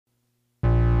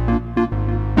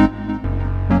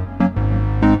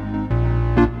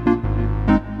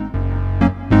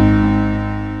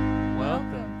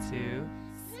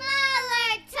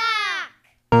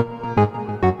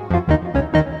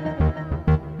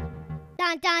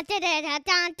dun, dun, dun, dun, dun,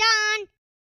 dun, dun.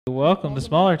 Welcome to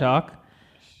Smaller Talk.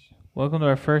 Welcome to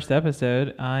our first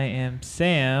episode. I am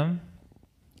Sam.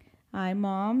 Hi,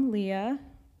 Mom, Leah.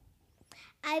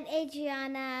 I'm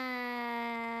Adriana,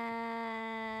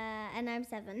 and I'm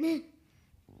 7. And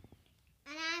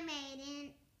I'm Aiden.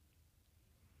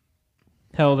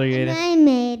 How old are you, And Aiden? I'm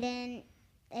Aiden.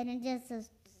 Aiden Joseph.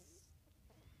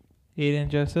 Aiden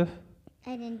Joseph.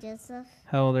 Aiden Joseph.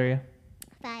 How old are you?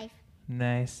 5.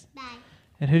 Nice. Bye.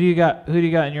 And who do you got? Who do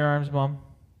you got in your arms, Mom?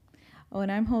 Oh,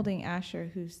 and I'm holding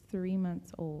Asher, who's 3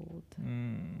 months old.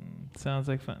 Sounds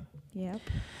like fun. Yep.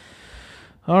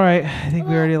 All right. I think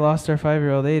we already lost our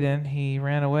 5-year-old Aiden. He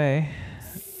ran away.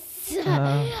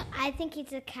 I think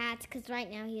he's a cat because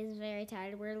right now he is very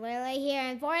tired. We're literally here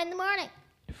at 4 in the morning.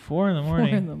 4 in the 4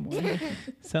 morning. in the morning.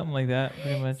 Something like that,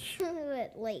 pretty much. A little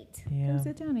bit late. Yeah. Come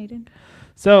sit down, Aiden.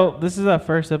 So this is our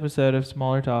first episode of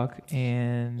Smaller Talk,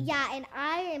 and Yeah, and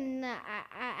I'm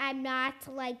not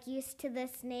like used to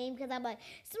this name because I'm like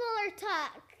Smaller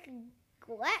Talk.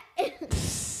 What?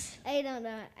 I don't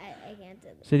know. I can't do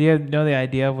this. so do you know the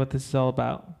idea of what this is all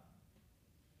about?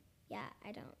 Yeah,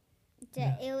 I don't.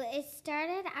 Yeah. It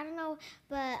started, I don't know,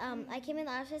 but I came in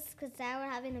the office because they were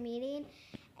having a meeting,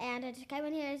 and I just came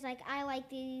in here. It's like, I like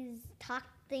these talk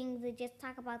things that just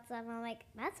talk about stuff. And I'm like,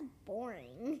 that's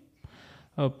boring.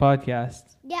 Oh,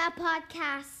 podcast. Yeah,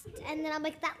 podcast. And then I'm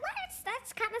like, that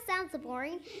kind of sounds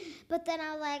boring. But then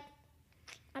I was like,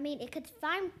 I mean, it could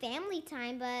find family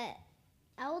time, but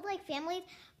I would like family.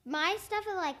 My stuff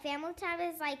is like family time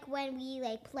is like when we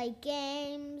like play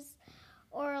games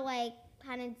or like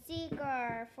hide and seek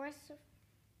or Foursquare,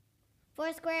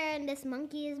 and this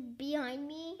monkey is behind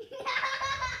me.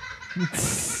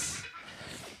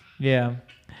 Yeah.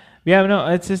 Yeah, no,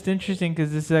 it's just interesting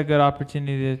because this is a good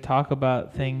opportunity to talk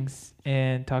about things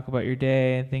and talk about your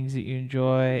day and things that you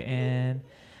enjoy. And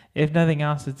if nothing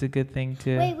else, it's a good thing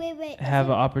to Wait. have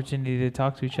an opportunity to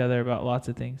talk to each other about lots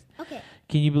of things. Okay.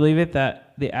 Can you believe it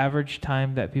that the average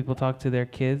time that people talk to their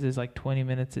kids is like 20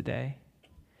 minutes a day?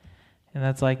 And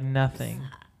that's like nothing.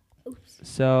 Oops.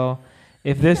 So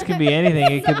if this could be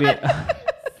anything, it could be... What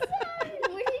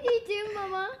did you do,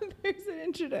 Mama? There's an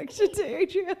introduction to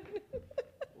Adriana.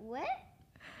 What?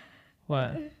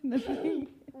 What? Nothing.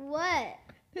 What?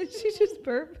 Did she just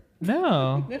burp?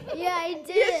 No. Yeah, I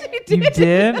did. You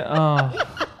did? Oh.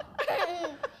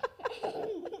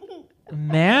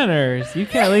 Manners. You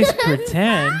can at least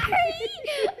pretend. Sorry.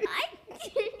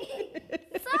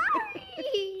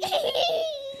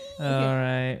 All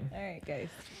right. All right, guys.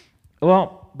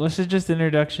 Well, this is just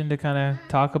introduction to kind of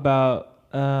talk about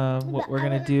what we're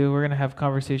going to do. We're going to have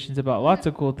conversations about lots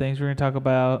of cool things. We're going to talk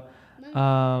about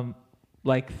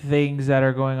like things that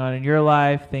are going on in your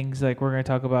life, things like we're going to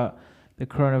talk about the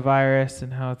coronavirus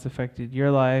and how it's affected your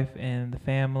life and the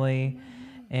family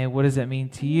and what does that mean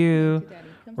to you.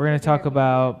 We're going to talk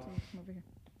about,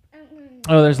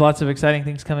 there's lots of exciting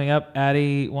things coming up.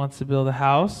 Addie wants to build a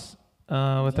house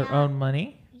with her own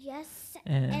money. Yes,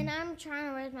 And and I'm trying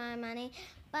to raise my money,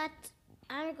 but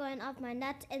I'm going off my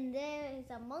nuts, and there is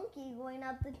a monkey going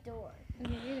out the door.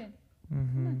 Okay, Aiden.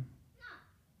 mm-hmm.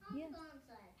 Yeah.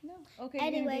 No. Okay.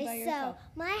 Anyway, so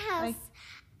my house,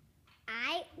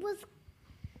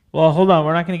 Well, hold on.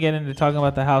 We're not going to get into talking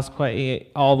about the house quite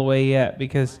all the way yet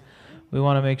because we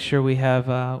want to make sure we have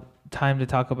time to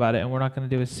talk about it, and we're not going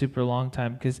to do a super long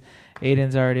time because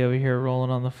Aiden's already over here rolling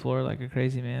on the floor like a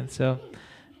crazy man. So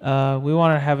we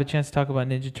want to have a chance to talk about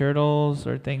Ninja Turtles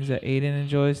or things that Aiden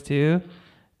enjoys too.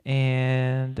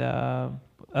 And how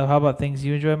about things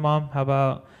you enjoy, Mom? How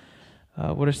about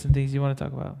what are some things you want to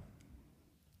talk about?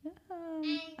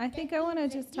 I think I want to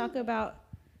just talk about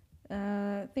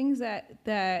things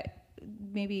that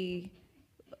maybe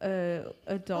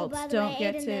adults by the don't way,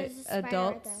 get Aiden, to there's a spider right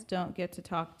adults there. don't get to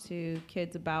talk to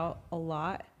kids about a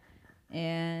lot,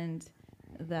 and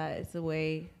that is a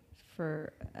way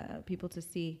for people to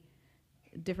see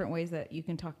different ways that you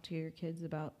can talk to your kids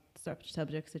about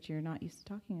subjects that you're not used to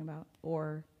talking about,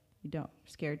 or you don't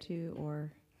scared to,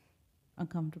 or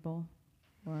uncomfortable,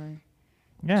 or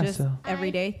Yeah, just so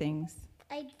everyday things.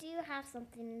 I do have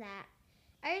something that.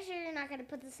 Are you sure you're not going to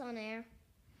put this on air?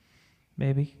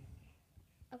 maybe.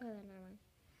 Okay, then never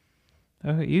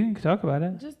mind. Okay, you can talk about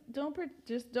it. Just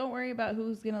don't worry about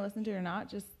who's gonna listen to it or not.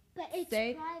 Just But it's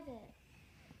Say- private.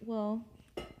 well,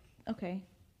 okay.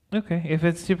 Okay, if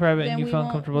it's too private Then and you we feel won't-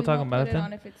 uncomfortable we talking won't about put it, then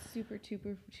on if it's super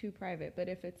too private. But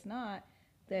if it's not,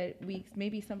 that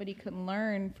maybe somebody could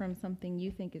learn from something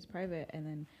you think is private, and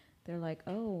then they're like,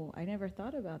 oh, I never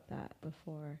thought about that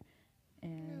before,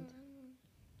 and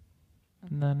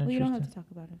none well, you don't have interested. to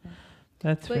talk about it then.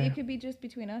 That's But fair. it could be just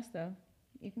between us, though.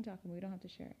 You can talk, and we don't have to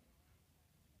share it.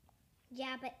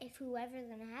 Yeah, but if whoever's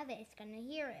gonna have it is gonna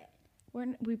hear it.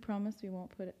 We promise we won't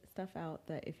put stuff out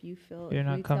that if you feel You're if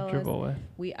not you tell us comfortable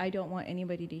with. I don't want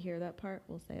anybody to hear that part,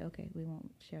 we'll say okay, we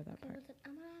won't share that part. Listen,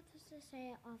 I'm gonna have to say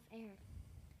it off air.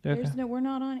 Okay. There's no, we're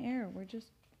not on air. We're just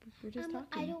talking.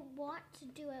 I don't want to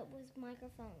do it with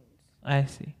microphones. I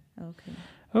see. Okay.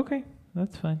 Okay,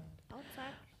 that's fine. I'll try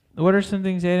What are some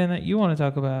things, Aiden, that you want to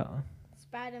talk about?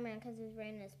 Spider-Man because he's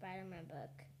written a Spider-Man book.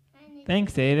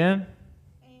 Thanks, Aiden.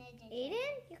 Aiden?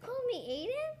 You call me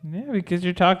Aiden? Yeah, because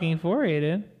you're talking for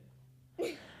Aiden.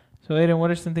 So, Aiden, what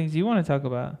are some things you want to talk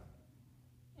about?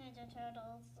 Ninja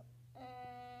Turtles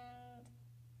and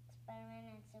Spider-Man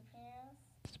and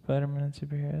superheroes Spider-Man and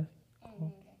superheroes. and Cool.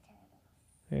 Ninja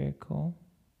Turtles. Very cool.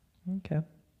 Okay.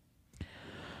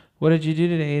 What did you do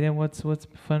today, Aiden? What's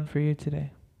fun for you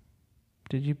today?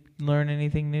 Did you learn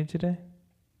anything new today?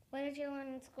 What did you learn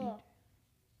in school?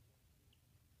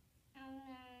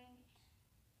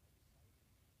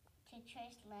 To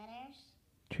trace letters.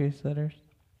 Trace letters.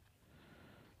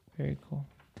 Very cool.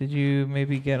 Did you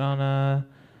maybe get on a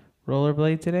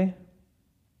rollerblade today?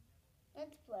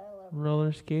 That's roller.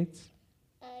 Roller skates?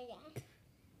 Yeah.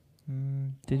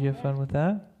 Did you have fun with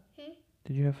that? Hmm?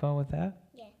 Did you have fun with that?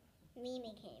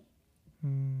 Mimi came.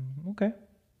 Okay.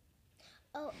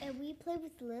 Oh, and we played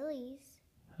with lilies.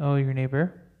 Oh, your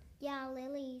neighbor? Yeah,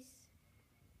 lilies.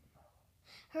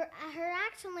 Her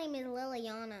actual name is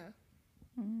Liliana.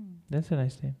 That's a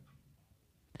nice name.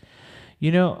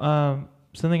 You know,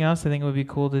 something else I think would be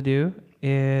cool to do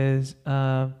is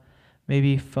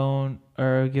maybe phone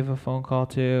or give a phone call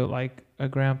to like a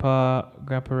Grandpa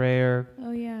Ray,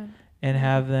 Oh yeah. and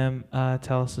have them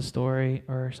tell us a story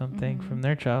or something from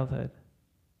their childhood.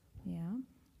 Yeah.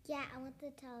 Yeah, I want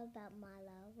to tell about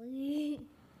Milo.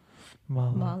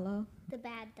 Mala. Malo. The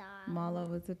bad dog. Malo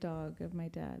was a dog of my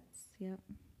dad's. Yep.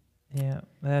 Yeah,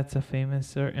 that's a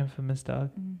famous or infamous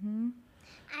dog. Mm-hmm.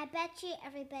 I bet you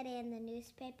everybody in the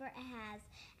newspaper it has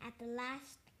at the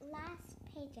last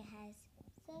page it has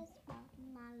says about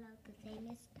Milo, the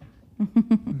famous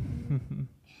dog.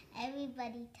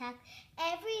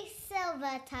 Every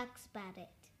Silva talks about it.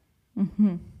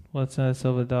 Mm-hmm. Well, it's not a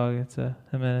Silva dog, it's a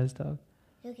Jimenez dog.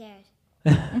 Who cares?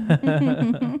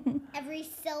 Every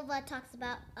Silva talks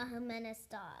about a Jimenez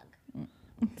dog.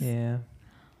 Yeah.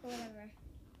 Whatever.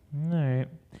 All right.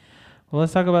 Well,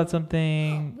 let's talk about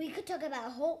something. We could talk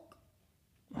about Hulk.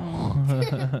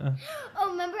 Oh,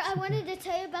 remember I wanted to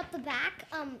tell you about the back.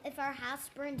 If our house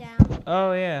burned down.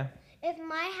 Oh, yeah. If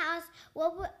my house,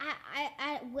 what would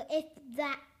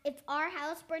if our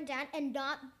house burned down and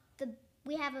not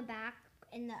we have a back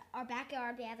in our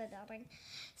backyard, we have a building.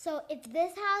 So if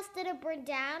this house didn't burn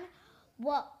down,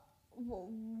 what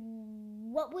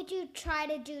would you try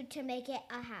to do to make it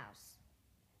a house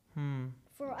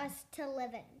for us to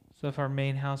live in? So if our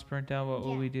main house burnt down, what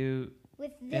would Yeah. we do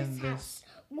With this in house,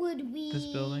 would we this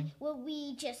building? Would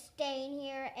we just stay in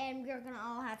here and we're gonna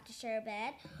all have to share a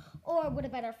bed, or what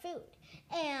about our food?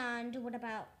 And what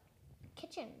about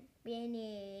kitchen? We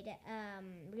need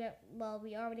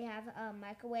we already have a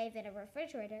microwave and a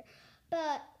refrigerator,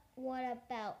 but what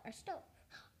about our stove,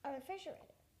 our refrigerator,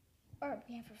 or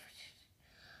we have a refrigerator,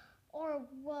 or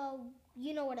well,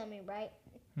 you know what I mean, right?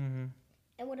 Mm-hmm.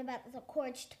 And what about the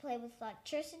cords to play with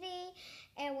electricity?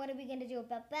 And what are we going to do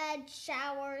about bed,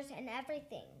 showers, and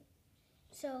everything?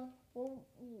 So,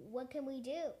 what can we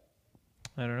do?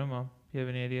 I don't know, Mom. You have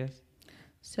any ideas?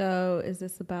 So is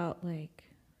this about like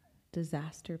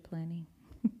disaster planning?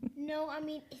 No, I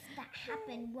mean, if that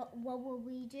happened, what will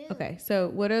we do? Okay. So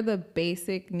what are the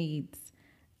basic needs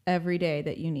every day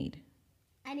that you need?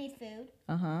 I need food,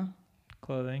 Uh-huh.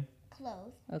 Clothing.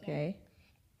 clothes, Okay.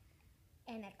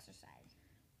 and exercise.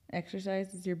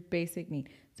 Exercise is your basic need.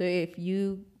 So if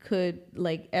you could,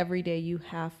 like every day you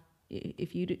have,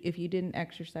 if you didn't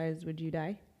exercise, would you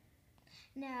die?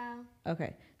 No.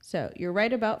 Okay. So you're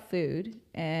right about food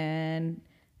and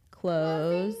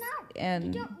clothes and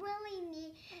you don't really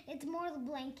need. It's more the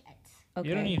blankets. okay.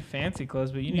 You don't need fancy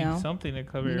clothes, but you No. need something to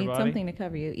cover you your need body. something to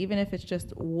cover you, even if it's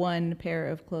just one pair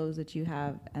of clothes that you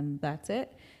have and that's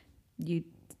it.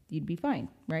 You'd be fine,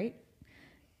 right?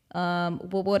 Well,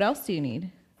 what else do you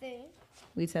need? Food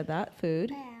We said that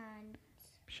food, and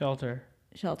Shelter.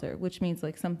 shelter, which means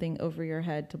like something over your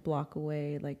head to block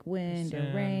away like wind or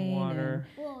Sand, rain. water.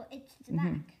 well, it's the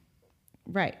back.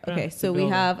 Right. Yeah, Okay. it's So the we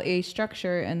building. have a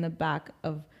structure in the back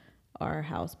of our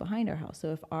house, behind our house.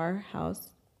 So if our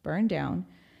house burned down,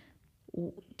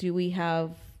 do we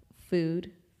have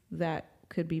food that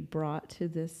could be brought to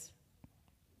this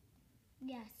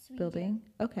Yes, we building?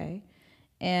 Okay.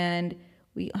 And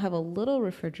we have a little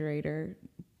refrigerator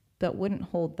that wouldn't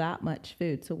hold that much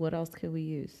food. So what else could we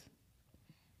use?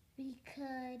 we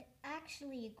could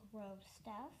actually grow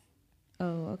stuff.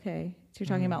 Oh, okay. So you're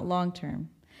talking about long term.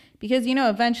 Because, you know,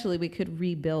 eventually we could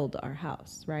rebuild our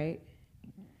house, right?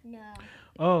 No.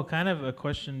 Oh, kind of a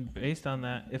question based on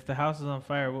that. If the house is on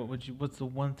fire, what's the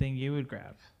one thing you would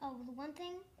grab? Oh, the one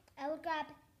thing I would grab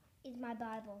is my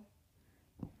Bible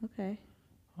Okay.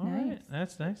 All right, Nice.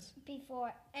 that's nice.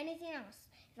 before anything else.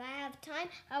 If I have time,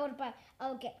 I would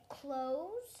get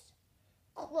clothes.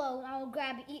 I would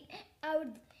grab.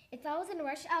 If I was in a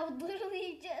rush, I would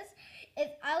literally just. If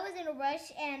I was in a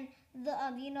rush and the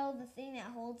the thing that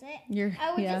holds it,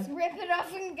 I would just rip it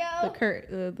off and go.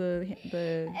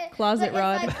 The closet But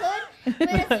rod. If I could,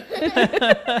 but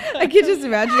if- I could just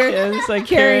imagine her Yeah, it's like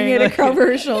carrying it like- across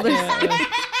her shoulders.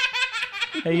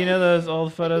 Hey, you know those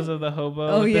old photos of the hobo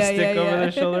Oh, with yeah, the stick yeah, over yeah.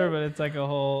 their shoulder, but it's like a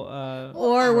whole.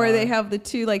 Or where they have the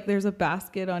two, like there's a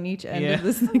basket on each end Yeah. of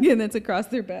this thing and it's across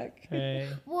their back. Hey,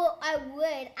 well, I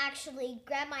would actually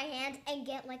grab my hand and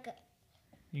get like a.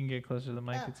 you can get closer to the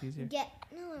mic. It's easier. I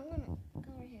want to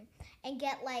go over here and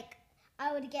get like.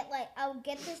 I would get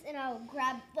this and I would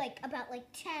grab like about like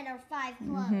 10 or 5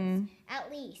 clothes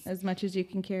at least. As much as you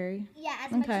can carry. Yeah,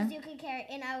 as much Okay. as you can carry,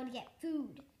 and I would get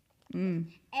food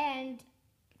and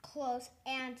clothes,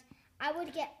 and I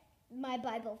would get my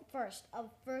Bible first.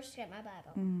 I'll first get my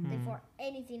Bible before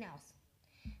anything else.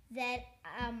 Then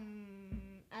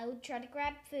I would try to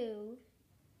grab food.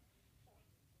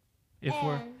 If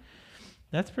we're, and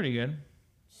that's pretty good.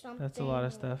 something. That's a lot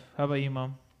of stuff. How about you,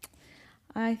 Mom?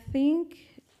 I think,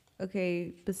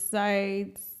 okay,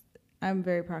 besides, I'm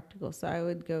very practical, so I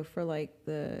would go for like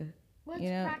the What's you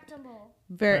know, practical?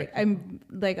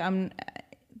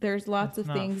 there's lots It's of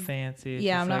not things. fancy. It's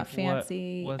Yeah, just I'm not like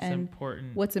fancy. What's and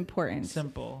important? what's important.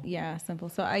 Simple. Yeah, simple.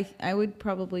 So I would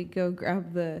probably go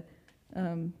grab the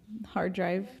hard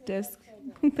drive disk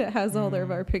that has all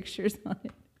of our pictures on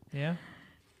it. Yeah.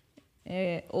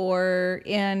 Or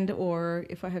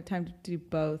if I have time to do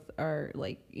both, are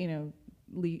like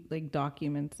like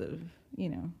documents of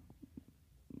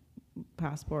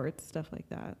passports, stuff like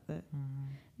that. That I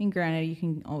mean, granted, you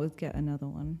can always get another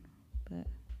one, but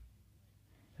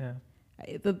Yeah.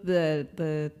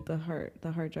 the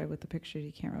hard drive with the pictures,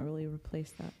 you can't really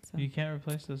replace that. So You can't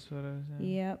replace those photos.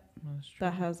 Yeah. yep, That's true.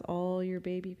 that has all your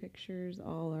baby pictures,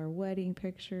 all our wedding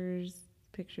pictures,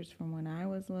 pictures from when I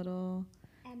was little.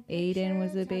 And Aiden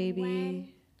was pictures a of baby. when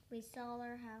we sold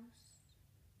our house.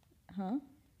 Huh?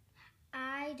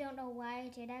 I don't know why I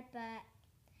did it, but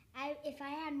if I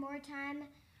had more time,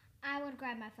 I would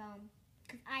grab my phone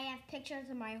because I have pictures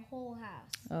of my whole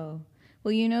house. Oh,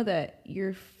 well, you know that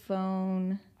your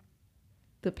phone,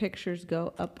 the pictures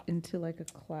go up into like a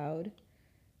cloud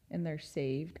and they're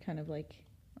saved kind of like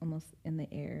almost in the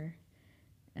air.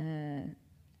 And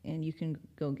you can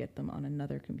go get them on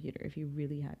another computer if you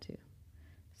really had to.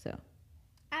 So,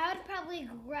 I would probably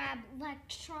grab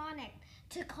electronic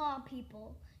to call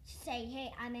people to say,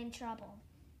 hey, I'm in trouble.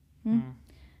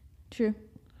 true.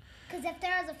 Because if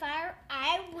there was a fire,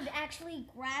 I would actually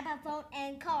grab a phone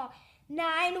and call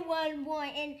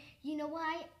 911. And you know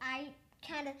why? I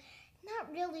kind of,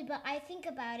 not really, but I think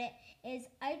about it, is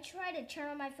I try to turn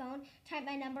on my phone, type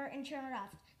my number, and turn it off.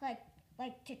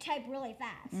 Like to type really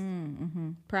fast.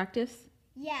 Practice?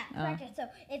 Yeah, practice. So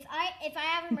if I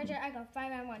have an emergency, I go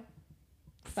 591.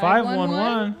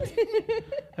 511.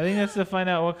 I think that's to find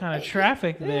out what kind of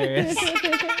traffic there is.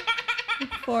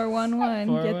 411.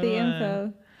 Get the 411.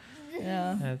 info.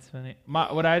 Yeah. That's funny.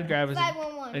 What I'd grab is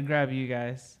 511. I'd grab you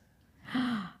guys.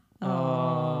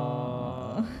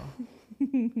 Oh.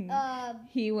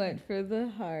 He went for the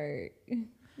heart.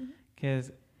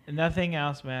 Because nothing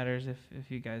else matters if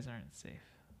you guys aren't safe.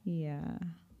 Yeah.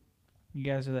 You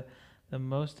guys are the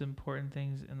most important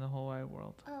things in the whole wide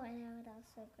world. Oh, and I would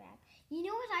also grab. You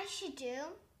know what I should do?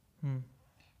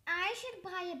 I should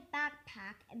buy a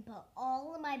backpack and put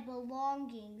all of my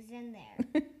belongings in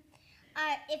there.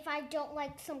 If I don't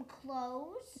like some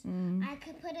clothes, I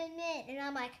could put in it. And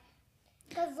I'm like,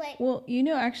 because like. Well,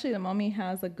 actually, the mommy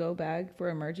has a go bag for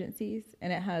emergencies,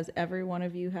 and it has every one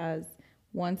of you has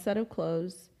one set of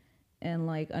clothes and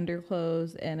like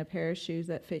underclothes and a pair of shoes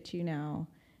that fit you now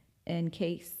in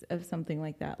case of something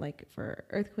like that, like for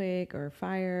earthquake or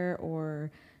fire,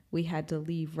 or we had to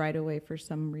leave right away for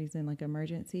some reason, like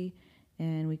emergency,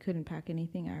 and we couldn't pack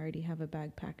anything. I already have a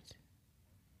bag packed.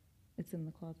 It's in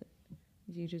the closet.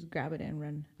 You just grab it and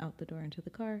run out the door into the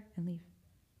car and leave.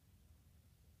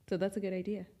 So that's a good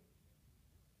idea.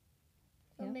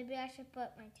 Well, Yeah. maybe I should put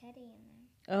my teddy in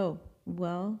there. Oh,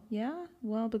 well, yeah.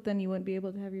 Well, but then you wouldn't be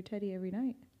able to have your teddy every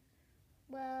night.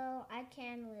 Well, I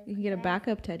can live. You can get a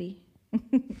backup teddy,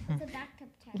 It's a backup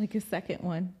teddy. like a second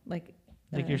one. Like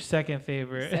Like your second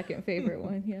favorite. second favorite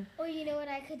one. Yeah. Or you know what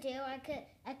I could do?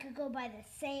 I could go buy the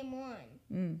same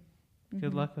one.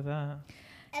 Good luck with that.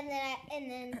 And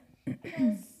then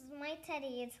because my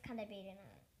teddy is kind of beaten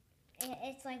up.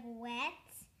 It's like wet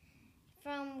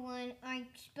from when I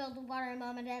spilled the water a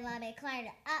moment and let it clear it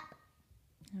up.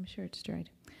 I'm sure it's dried.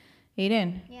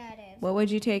 Aiden, Yeah, it is. what would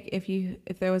you take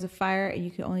if there was a fire and you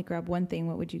could only grab one thing?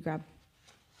 What would you grab?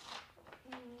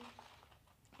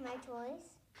 My toys.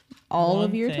 All One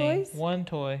of your thing, toys? One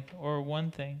toy or one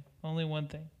thing. Only one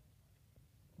thing.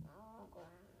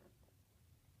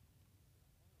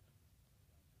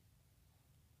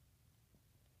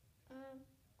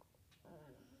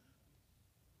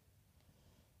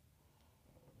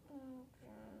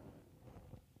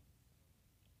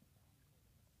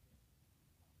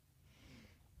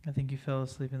 I think you fell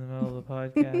asleep in the middle of the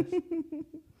podcast.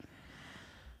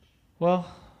 Well,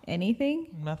 Anything?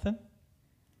 nothing.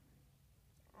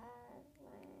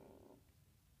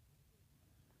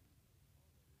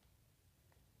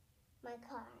 My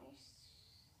cars.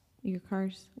 Your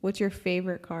cars? What's your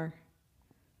favorite car?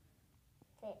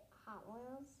 The Hot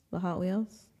Wheels. The Hot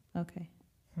Wheels? Okay.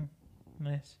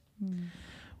 Nice.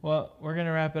 Well, we're going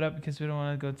to wrap it up because we don't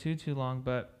want to go too long,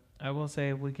 but I will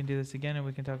say we can do this again and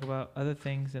we can talk about other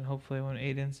things, and hopefully when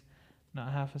Aiden's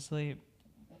not half asleep,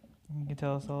 he can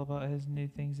tell us all about his new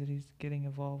things that he's getting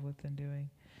involved with and doing.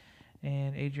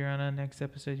 And Adriana, next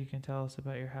episode you can tell us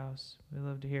about your house. We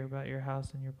love to hear about your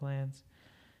house and your plans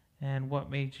and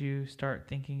what made you start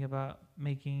thinking about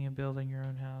making and building your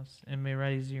own house and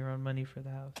raising your own money for the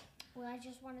house. Well, I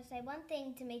just want to say one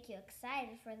thing to make you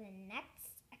excited for the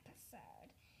next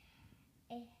episode.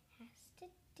 It has to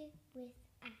do with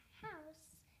a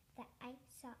house that I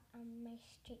saw on my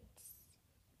streets.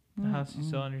 The house you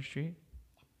saw on your street?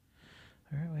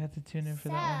 All right, we have to tune in for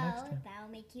that one next time. That'll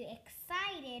make you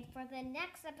excited for the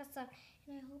next episode.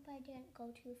 And I hope I didn't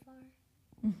go too far.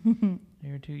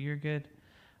 You're good.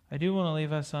 I do want to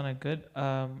leave us on a good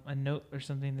a note or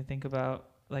something to think about,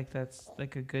 like that's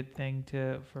like a good thing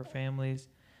for families,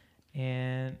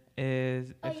 and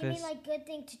is Oh, if you this mean like good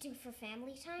thing to do for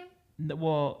family time?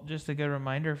 well, just a good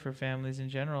reminder for families in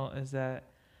general is that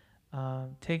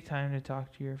take time to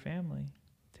talk to your family.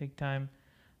 Take time.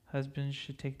 Husbands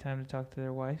should take time to talk to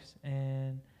their wives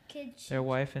and Kids. their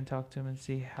wife and talk to them and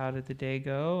see how did the day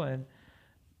go and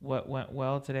what went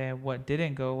well today and what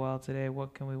didn't go well today.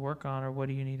 What can we work on or what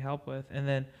do you need help with? And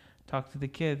then talk to the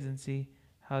kids and see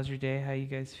how's your day, how you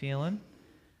guys feeling?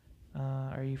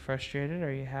 Are you frustrated?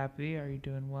 Are you happy? Are you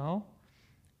doing well?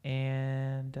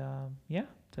 And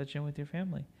touch in with your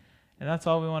family. And that's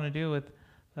all we want to do with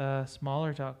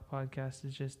Smaller Talk podcast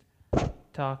is just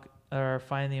talk or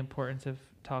find the importance of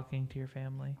talking to your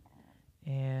family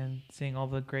and seeing all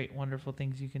the great, wonderful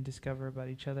things you can discover about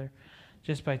each other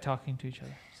just by talking to each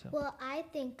other. So Well, I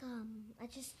think I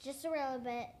just a little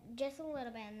bit,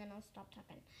 and then I'll stop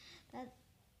talking. That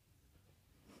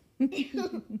it's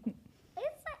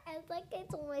like I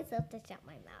told myself to shut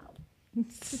my mouth.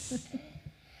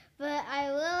 But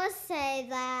I will say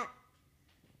that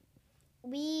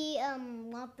we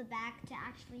want the back to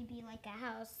actually be like a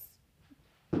house,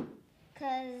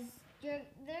 cause they're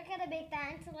gonna make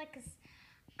that into like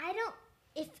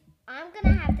if I'm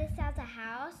gonna have this as a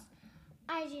house,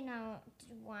 I do not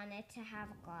want it to have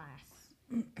glass,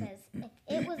 cause if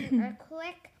it was an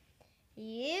earthquake,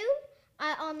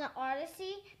 on the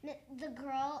Odyssey, the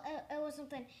girl, it was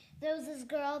something. There was this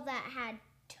girl that had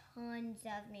tons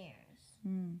of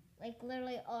mirrors, like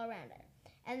literally all around her.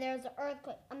 And there was an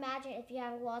earthquake. Imagine if you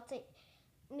had lots of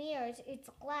mirrors, it's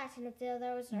glass, and if there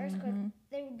was an earthquake,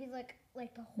 they would be like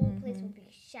the whole place would be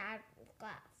shattered with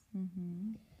glass.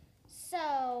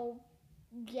 So,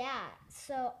 yeah.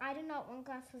 So I do not want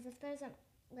glass because if there's an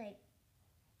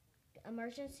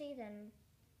emergency, then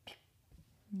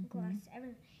glass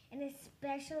everywhere. And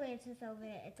especially if it's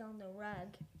on the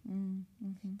rug.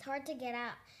 It's hard to get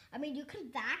out. I mean, you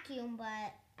could vacuum,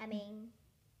 but I mean,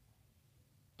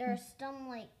 there's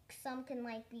some can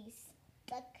be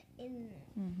stuck in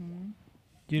there.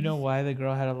 do you know why the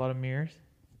girl had a lot of mirrors?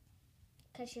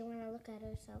 Because she wanted to look at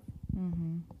herself.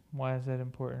 Why is that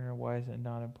important or why is it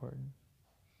not important?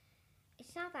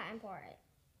 It's not that important.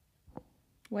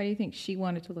 Why do you think she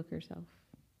wanted to look herself?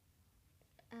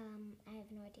 I have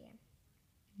no idea.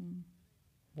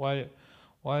 Why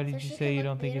did So you she say could you look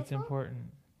don't think it's beautiful? important?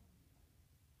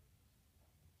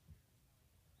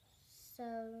 So,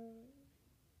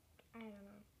 I don't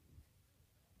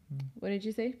know. What did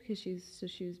you say? Because she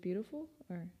was beautiful,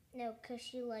 or? No, because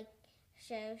she wanted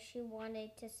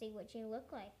to see what she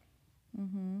looked like.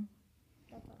 So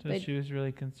But- she was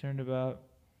really concerned about.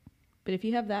 But if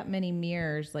you have that many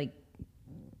mirrors,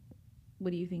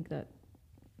 What do you think that?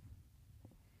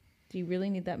 Do you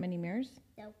really need that many mirrors?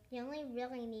 No, you only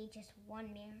really need just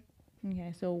one mirror.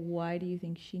 Okay, so why do you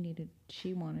think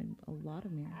she wanted a lot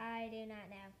of mirrors? I do not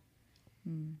know.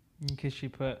 Because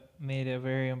she made it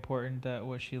very important that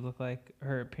what she looked like,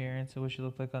 her appearance and what she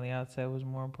looked like on the outside was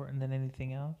more important than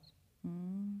anything else. Do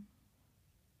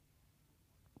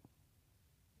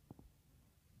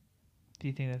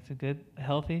you think that's a good,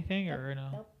 healthy thing or no?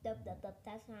 Nope. That's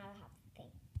not a healthy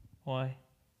thing. Why?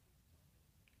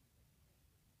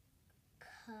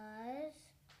 Cause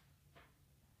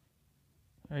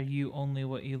Are you only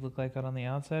what you look like out on the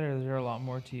outside, or is there a lot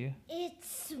more to you?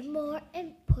 it's more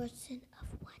important of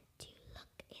what you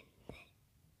look in the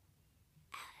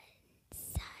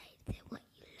inside than what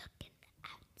you look in the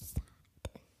outside.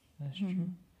 That's true.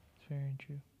 It's very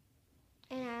true.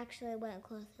 And I actually went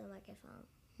close to the microphone.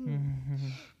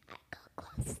 I go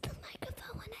close to the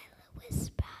microphone when I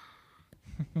whisper.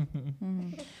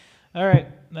 All right,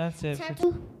 that's it. Time For to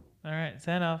all right,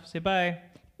 sign off. Say bye.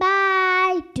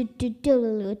 bye. Do.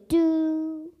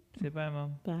 Say bye,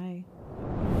 Mom. Bye.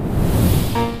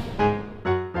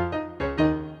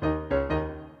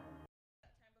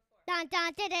 Dun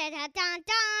dun dun dun dun dun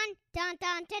dun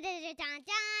dun dun dun dun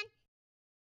dun.